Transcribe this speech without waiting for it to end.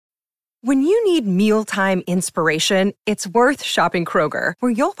When you need mealtime inspiration, it's worth shopping Kroger,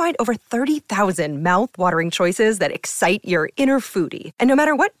 where you'll find over 30,000 mouth-watering choices that excite your inner foodie. And no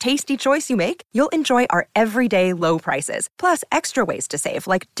matter what tasty choice you make, you'll enjoy our everyday low prices, plus extra ways to save,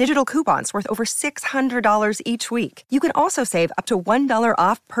 like digital coupons worth over $600 each week. You can also save up to $1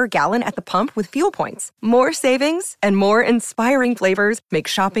 off per gallon at the pump with fuel points. More savings and more inspiring flavors make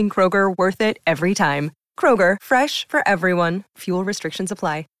shopping Kroger worth it every time. Kroger, fresh for everyone. Fuel restrictions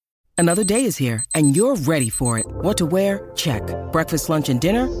apply. Another day is here, and you're ready for it. What to wear? Check. Breakfast, lunch, and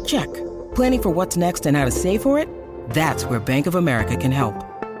dinner? Check. Planning for what's next and how to save for it? That's where Bank of America can help.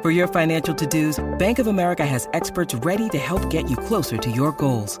 For your financial to-dos, Bank of America has experts ready to help get you closer to your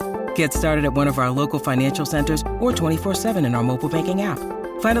goals. Get started at one of our local financial centers or 24/7 in our mobile banking app.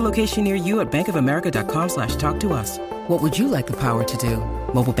 Find a location near you at bankofamerica.com/talktous. What would you like the power to do?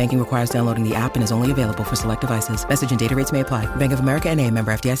 Mobile banking requires downloading the app and is only available for select devices. Message and data rates may apply. Bank of America N.A.,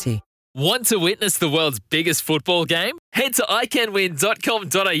 member FDIC. Want to witness the world's biggest football game? Head to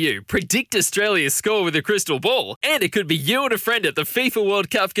iCanWin.com.au, predict Australia's score with a crystal ball, and it could be you and a friend at the FIFA World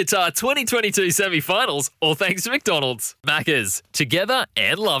Cup Qatar 2022 semi-finals, all thanks to McDonald's. Maccas, together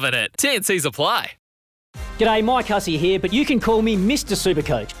and loving it. TNCs apply. G'day, Mike Hussey here, but you can call me Mr.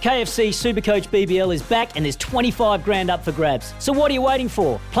 Supercoach. KFC Supercoach BBL is back and there's 25 grand up for grabs. So what are you waiting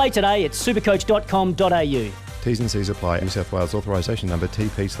for? Play today at supercoach.com.au. T's and C's apply. New South Wales authorisation number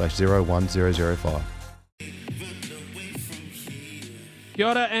TP/01005. Kia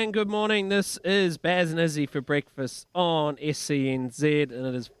ora and good morning. This is Baz and Izzy for breakfast on SCNZ, and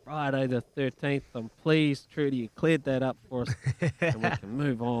it is Friday the 13th. I'm pleased, Trudy, you cleared that up for us, and we can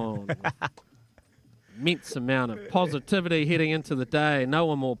move on. Immense amount of positivity heading into the day. No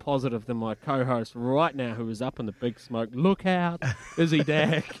one more positive than my co-host right now, who is up in the big smoke. Look out, Izzy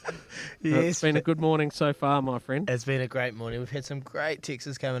Dack. Yes, it's been a good morning so far, my friend. It's been a great morning. We've had some great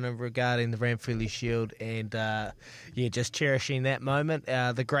texts coming in regarding the Ranfurly Shield, and just cherishing that moment.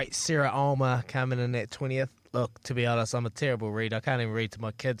 The great Sarah Ulmer coming in at 20th. Look, to be honest, I'm a terrible reader. I can't even read to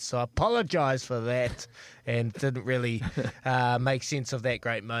my kids, so I apologise for that, and didn't really make sense of that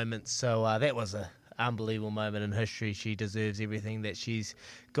great moment. So that was a unbelievable moment in history. She deserves everything that she's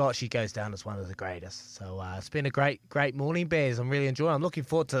got. She goes down as one of the greatest. So it's been a great morning, Baz. I'm really enjoying it. I'm looking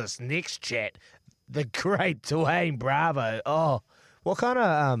forward to this next chat. The great Dwayne Bravo. Oh, what kind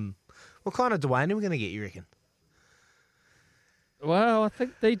of Dwayne are we going to get, you reckon? Well, I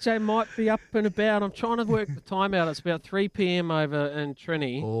think DJ might be up and about. I'm trying to work the time out. It's about 3 p.m. over in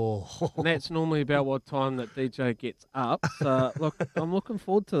Trini. Oh. And that's normally about what time that DJ gets up. So, look, I'm looking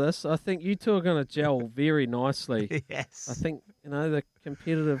forward to this. I think you two are going to gel very nicely. Yes. I think, the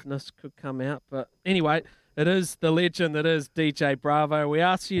competitiveness could come out. But anyway, it is the legend that is DJ Bravo. We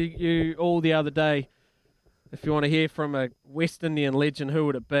asked you all the other day if you want to hear from a West Indian legend, who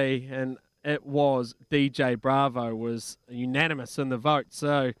would it be? And it was DJ Bravo, was unanimous in the vote.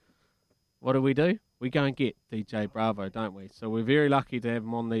 So what do? We go and get DJ Bravo, don't we? So we're very lucky to have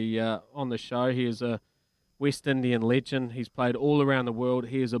him on the show. He is a West Indian legend. He's played all around the world.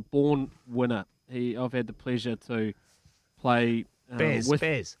 He is a born winner. I've had the pleasure to play with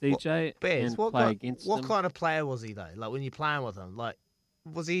DJ and play against him. What kind of player was he, though? Like, when you're playing with him, like,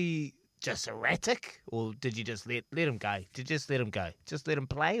 was he just erratic, or did you just let him go? Did you just let him go? Just let him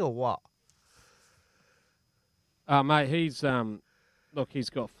play, or what? Mate, he's he's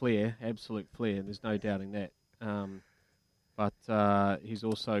got flair, absolute flair. There's no doubting that. But he's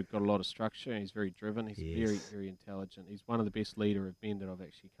also got a lot of structure. He's very driven. He's very, very intelligent. He's one of the best leader of men that I've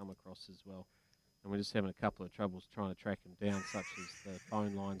actually come across as well. And we're just having a couple of troubles trying to track him down, such as the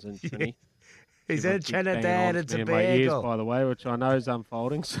phone lines in Trini. He's in Trinidad and Tobago, by the way, which I know is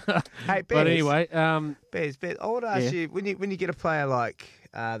unfolding. So. Hey, Bez, but anyway, Bez, I want to ask you, when you get a player like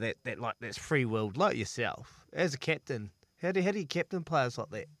that's free-willed, like yourself, as a captain, how do you captain players like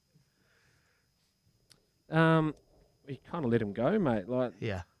that? You kind of let him go, mate. Like,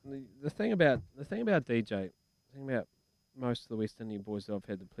 yeah. The thing about DJ, the thing about most of the West Indian boys that I've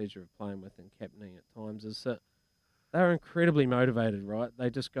had the pleasure of playing with and captaining at times is that they're incredibly motivated, right? They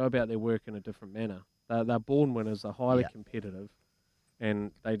just go about their work in a different manner. They're born winners. They're highly competitive,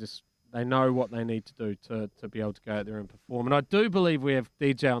 and they know what they need to do to be able to go out there and perform. And I do believe we have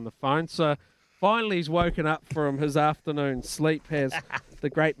DJ on the phone. So finally, he's woken up from his afternoon sleep. Has the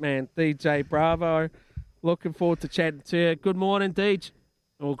great man DJ Bravo. Looking forward to chatting to you. Good morning, DJ.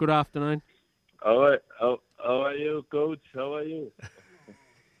 Or good afternoon. All right. How are you, Coach? How are you?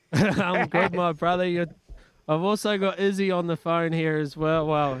 I'm good, my brother. I've also got Izzy on the phone here as well.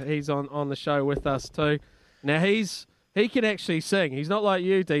 Well, he's on the show with us too. Now, he's He can actually sing. He's not like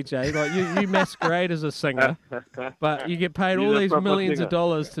you, DJ. Like you masquerade as a singer, but you get paid all He's a these proper millions singer. of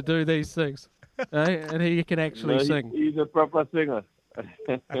dollars to do these things. And he can actually sing. He's a proper singer.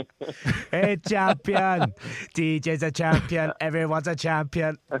 Hey, champion. DJ's a champion. Everyone's a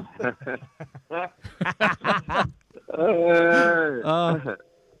champion. Oh,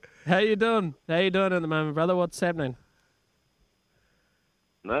 how you doing? How you doing at the moment, brother? What's happening?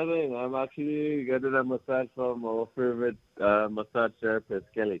 Nothing. I'm actually getting a massage from our favorite massage therapist,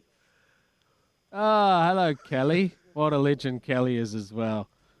 Kelly. Oh, hello, Kelly. What a legend Kelly is as well.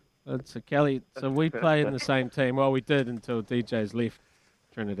 It's a Kelly. So we play in the same team. Well, we did until DJ's left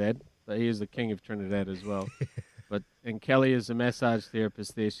Trinidad. But he is the king of Trinidad as well. And Kelly is a massage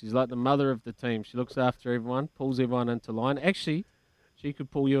therapist there. She's like the mother of the team. She looks after everyone, pulls everyone into line. Actually, she could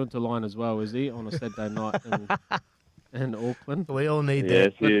pull you into line as well, is he, on a Saturday night in Auckland? We all need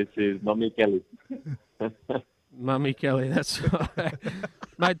Yes, that. she's Mummy Kelly. Mummy Kelly, that's right.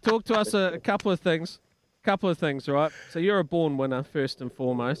 Mate, talk to us a couple of things. Right? So you're a born winner, first and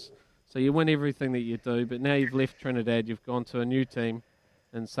foremost. So you win everything that you do, but now you've left Trinidad, you've gone to a new team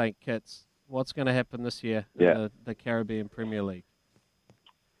in St. Kitts. What's going to happen this year in the Caribbean Premier League?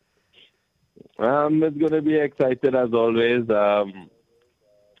 It's going to be excited as always.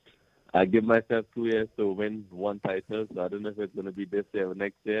 I give myself 2 years to win one title, so I don't know if it's going to be this year or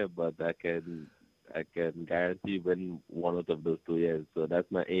next year, but I can guarantee win one out of those 2 years. So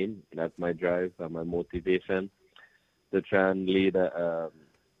that's my aim, that's my drive, and my motivation to try and lead a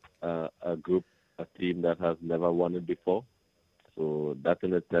group, a team that has never won it before. So that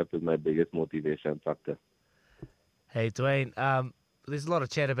in itself is my biggest motivation factor. Hey, Dwayne, there's a lot of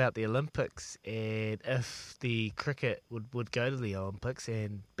chat about the Olympics and if the cricket would go to the Olympics,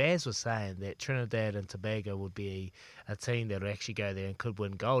 and Baz was saying that Trinidad and Tobago would be a team that would actually go there and could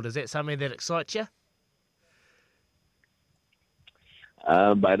win gold. Is that something that excites you?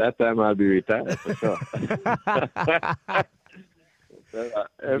 By that time, I'll be retired for sure.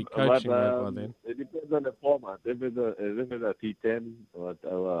 Be coaching by then. It depends on the format. If it's a T10 or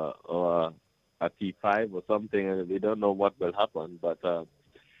a T5 or something, and we don't know what will happen, but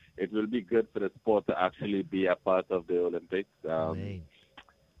it will be good for the sport to actually be a part of the Olympics. That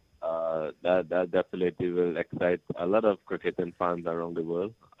definitely will excite a lot of cricketing fans around the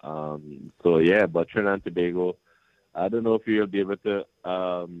world. But Trinidad and Tobago, I don't know if you'll be able to.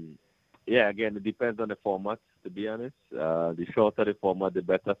 Again, it depends on the format. To be honest, the shorter the format, the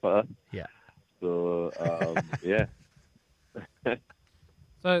better for us. Yeah. So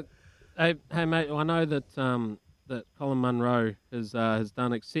So, hey mate, I know that that Colin Munro has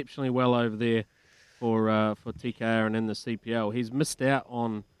done exceptionally well over there for TKR and in the CPL. He's missed out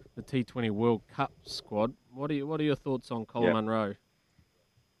on the T20 World Cup squad. What are your thoughts on Colin Munro?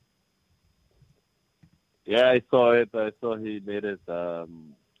 Yeah, I saw it. I saw he made it.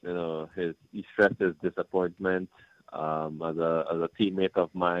 He stressed his disappointment. As a teammate of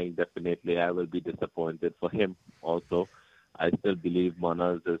mine, definitely I will be disappointed for him also. I still believe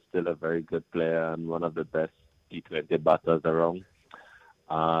Manas is still a very good player and one of the best T20 batters around.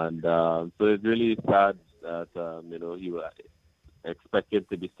 And so it's really sad that, he was expected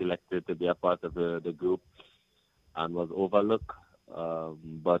to be selected to be a part of the group and was overlooked. I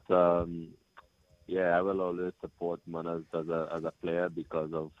will always support Manas as a player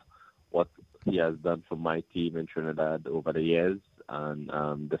because of what he has done for my team in Trinidad over the years and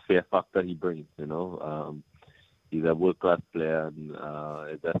the fear factor he brings. He's a world-class player, and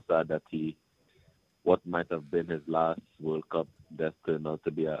it's just sad that what might have been his last World Cup just turned out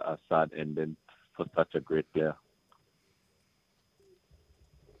to be a sad ending for such a great player.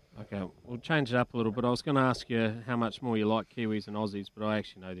 Okay, we'll change it up a little bit. I was going to ask you how much more you like Kiwis and Aussies, but I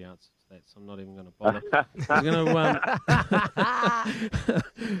actually know the answer to that, so I'm not even going to bother. I'm going to.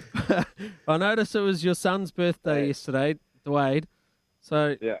 I noticed it was your son's birthday yesterday, Dwayne.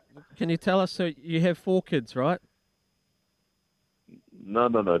 So, can you tell us? So you have 4 kids, right? No,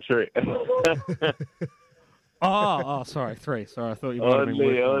 3. Sorry, 3. Sorry, I thought you might have been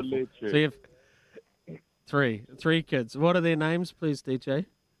working. Only 3. So you have 3 kids. What are their names, please, DJ?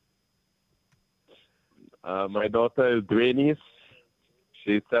 My daughter is Dwayne.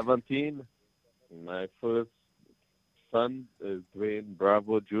 She's 17. My first son is Dwayne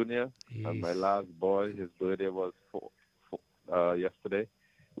Bravo Jr. And my last boy, his birthday was yesterday.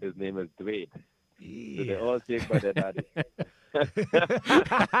 His name is Dwayne. So they all take by their daddy.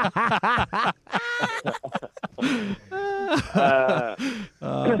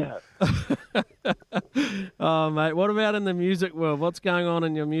 Mate, what about in the music world? What's going on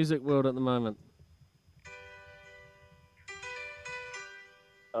in your music world at the moment?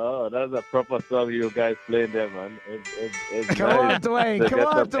 Oh, that's a proper song you guys playing there, man. It's Come nice on, Dwayne. to Come get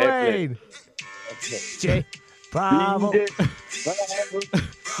on, some airplay. Dwayne. J. Bravo. DJ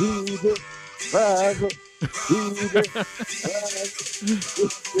Bravo,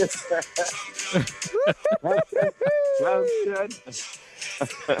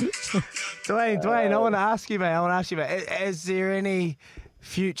 DJ Dwayne, I want to ask you, mate. Is there any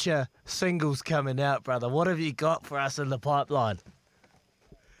future singles coming out, brother? What have you got for us in the pipeline?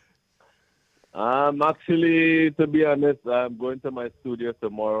 Actually, to be honest, I'm going to my studio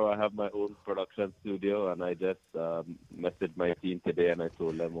tomorrow. I have my own production studio, and I just messaged my team today, and I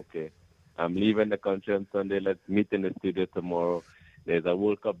told them, okay, I'm leaving the country on Sunday. Let's meet in the studio tomorrow. There's a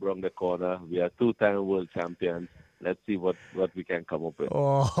World Cup around the corner. We are 2-time world champions. Let's see what we can come up with.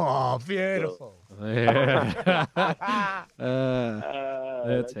 Oh, beautiful. That's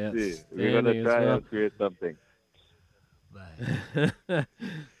Let's see. We're going to outstanding try as well. and create something.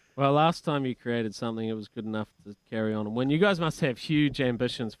 Well, last time you created something, it was good enough to carry on and win. You guys must have huge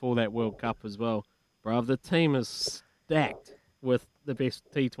ambitions for that World Cup as well, bruv. The team is stacked with the best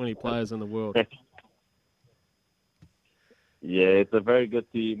T20 players in the world. Yeah, it's a very good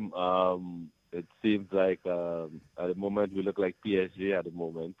team. It seems like at the moment we look like PSG at the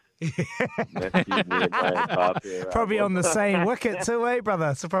moment. Messi, Neymar, Mbappe, Probably Ramos. on the same wicket too, eh,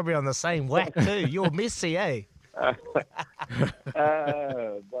 brother? So probably on the same whack too. You're Messi, eh?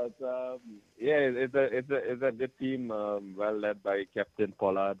 Yeah, it's a good team, well led by Captain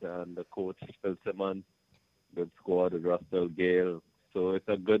Pollard and the coach Phil Simmons. Good squad with Russell Gale. So it's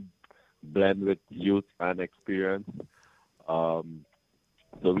a good blend with youth and experience. So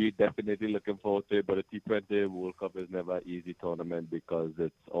we're definitely looking forward to it. But the T20 World Cup is never an easy tournament because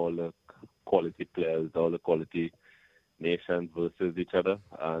it's all the quality players, all the quality nations versus each other.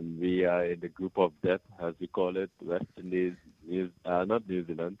 And we are in the group of death, as we call it, West Indies, not New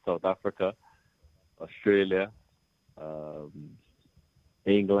Zealand, South Africa, Australia,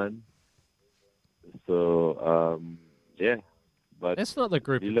 England. So, yeah. But That's not the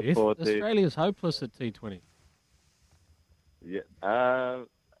group we of look death. forward to it. Australia's hopeless at T20. Yeah,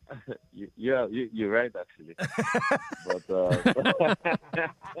 you're right actually. But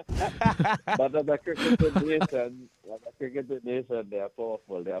but as a cricket nation, they are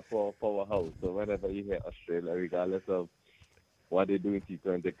powerful. They are powerhouse. So whenever you hear Australia, regardless of what they do in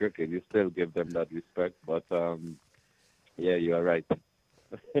T20 cricket, you still give them that respect. But yeah, you are right.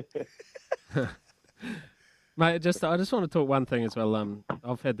 Mate, I just want to talk one thing as well.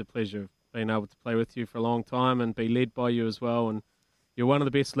 I've had the pleasure of being able to play with you for a long time and be led by you as well. And you're one of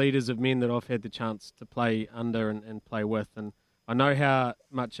the best leaders of men that I've had the chance to play under and play with. And I know how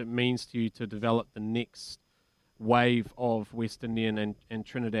much it means to you to develop the next wave of West Indian and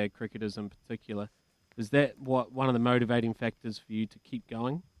Trinidad cricketers in particular. Is that one of the motivating factors for you to keep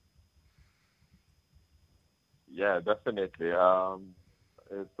going? Yeah, definitely.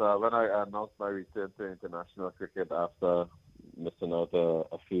 It's when I announced my return to international cricket after missing out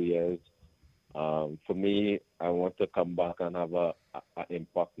a few years. For me, I want to come back and have an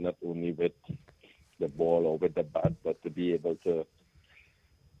impact not only with the ball or with the bat, but to be able to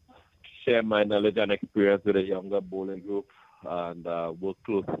share my knowledge and experience with a younger bowling group and work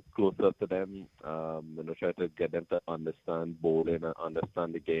closer to them. Try to get them to understand bowling and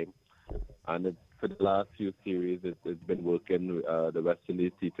understand the game. And for the last few series, it's been working. The West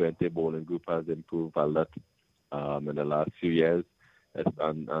Indies T20 bowling group has improved a lot in the last few years.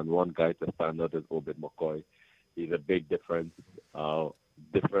 And one guy to stand out is Obed McCoy. He's a big different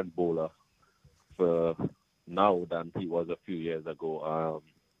bowler for now than he was a few years ago.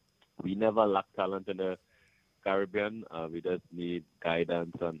 We never lack talent in the Caribbean. We just need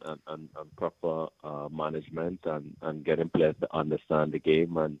guidance and proper management and getting players to understand the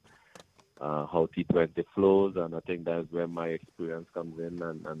game and how T20 flows. And I think that's where my experience comes in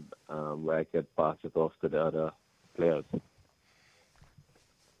and where I can pass it off to the other players.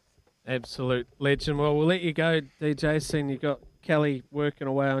 Absolute legend. Well, we'll let you go, DJ. Seeing you got Kelly working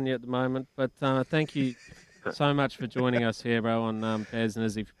away on you at the moment. But thank you so much for joining us here, bro, on Baz and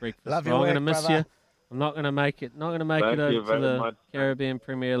Izzy for breakfast. Love Well, your I'm going to work, miss brother. you. I'm not going to make it. Not going to make Thank it you over to very the much. Caribbean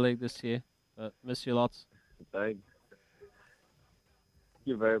Premier League this year. But miss you lots. Thank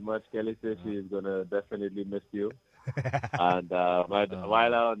you very much. Kelly says she is going to definitely miss you. And while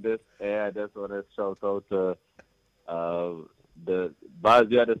I'm on this air, I just want to shout out to Baz.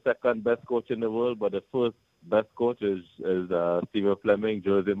 You are the second best coach in the world, but the first best coach is Stephen Fleming,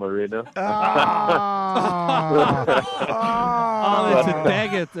 Jose Moreno. Oh, that's a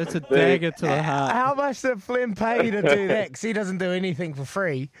dagger. That's a dagger to the heart. How much did Flynn pay you to do that? Because he doesn't do anything for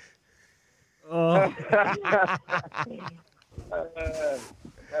free. Oh.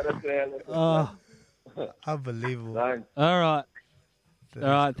 Oh, Unbelievable. Thanks. all right. All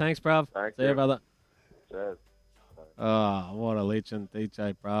right, thanks, bruv. Thank See you, you. brother. Cheers. Oh, what a legend,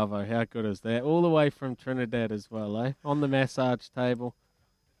 DJ Bravo. How good is that? All the way from Trinidad as well, eh? On the massage table.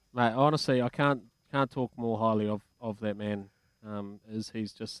 Mate, honestly, I can't talk more highly of that man.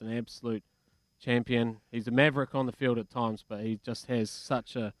 He's just an absolute champion. He's a maverick on the field at times, but he just has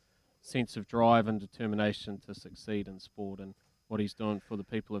such a sense of drive and determination to succeed in sport, and what he's doing for the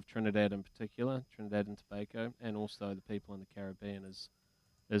people of Trinidad in particular, Trinidad and Tobago, and also the people in the Caribbean is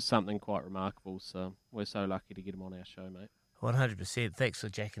something quite remarkable. So we're so lucky to get him on our show, mate. 100%. Thanks for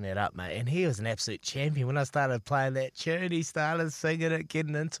jacking that up, mate. And he was an absolute champion. When I started playing that tune, he started singing it,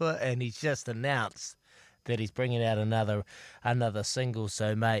 getting into it, and he's just announced that he's bringing out another single.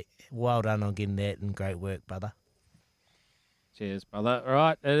 So, mate, well done on getting that, and great work, brother. Cheers, brother. All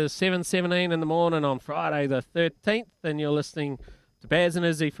right, it is 7:17 in the morning on Friday the 13th, and you're listening to Baz and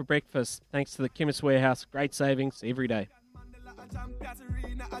Izzy for breakfast. Thanks to the Chemist Warehouse. Great savings every day. A champion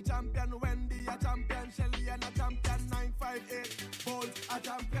Serena, a champion Wendy, a champion Shelly, and a champion 958 Bolt, a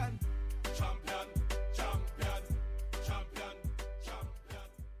champion.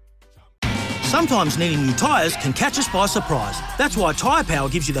 Sometimes needing new tyres can catch us by surprise. That's why Tyre Power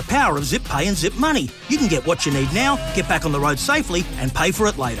gives you the power of zip pay and zip money. You can get what you need now, get back on the road safely, and pay for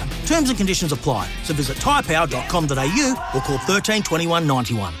it later. Terms and conditions apply. So visit tyrepower.com.au or call 13 21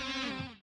 91.